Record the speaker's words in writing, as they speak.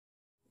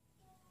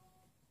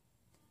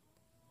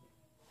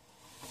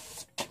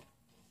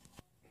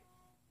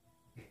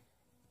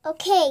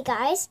Okay,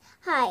 guys.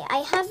 Hi, I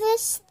have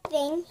this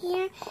thing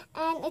here,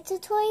 and it's a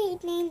toy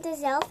named the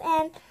Zelf,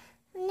 and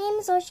her name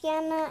is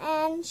Oceana,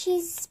 and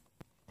she's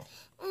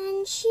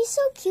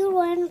so cute.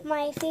 One of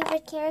my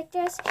favorite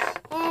characters,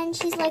 and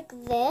she's like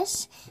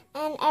this,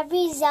 and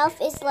every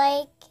Zelf is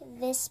like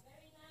this,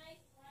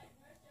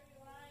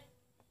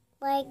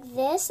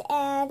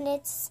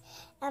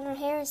 and her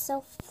hair is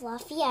so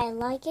fluffy. I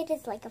like it.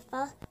 It's like a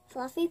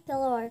fluffy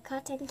pillow or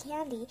cotton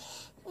candy.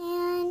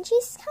 And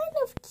she's kind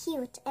of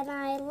cute, and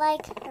I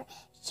like her.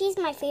 She's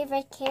my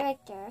favorite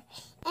character,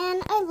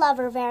 and I love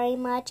her very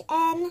much,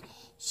 and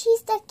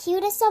she's the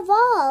cutest of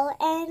all.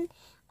 And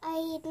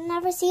I'd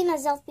never seen a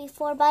Zelf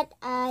before, but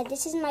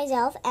this is my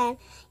Zelf, and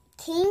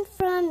it came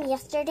from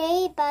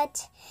yesterday,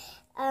 but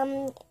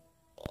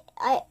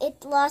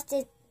it lost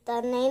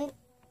the name,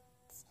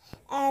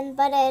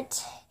 but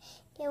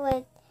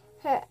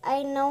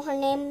I know her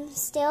name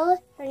still.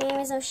 Her name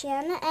is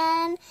Oceana,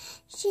 and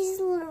she's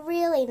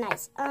really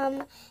nice.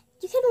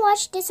 You can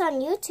watch this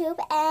on YouTube,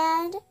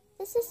 and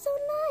this is so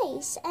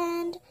nice.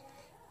 And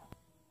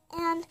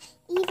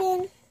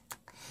even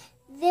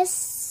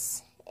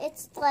this,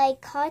 it's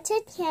like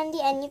cotton candy,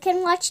 and you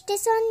can watch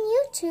this on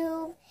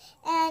YouTube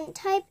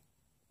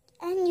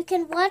and you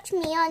can watch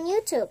me on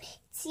YouTube.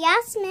 It's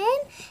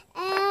Yasmin,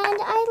 and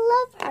I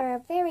love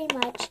her very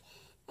much.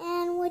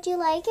 And would you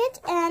like it?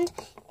 And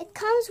it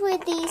comes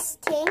with these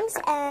things,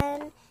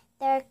 and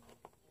they're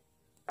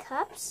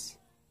cups.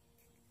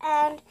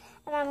 And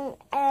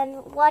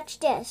watch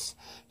this.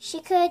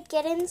 She could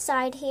get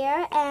inside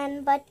here,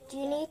 but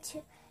you need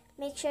to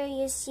make sure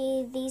you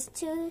see these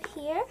two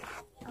here.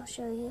 I'll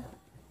show you.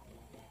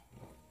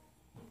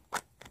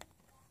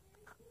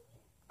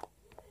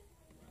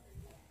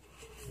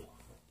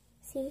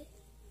 See?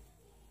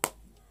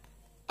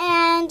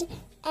 And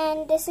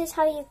this is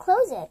how you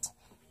close it.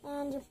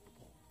 And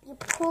you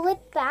pull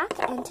it back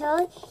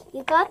until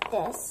you got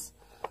this.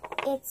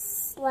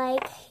 It's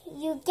like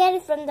you get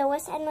it from the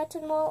West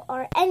Edmonton Mall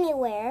or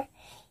anywhere.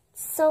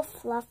 It's so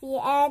fluffy.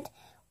 And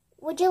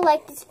would you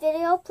like this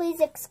video? Please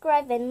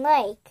subscribe and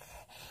like.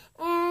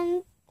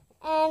 And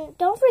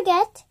don't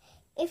forget,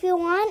 if you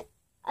want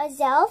a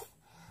Zelf,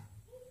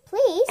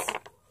 please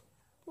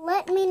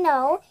let me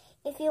know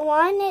if you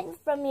want it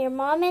from your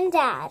mom and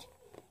dad.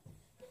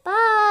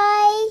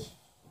 Bye!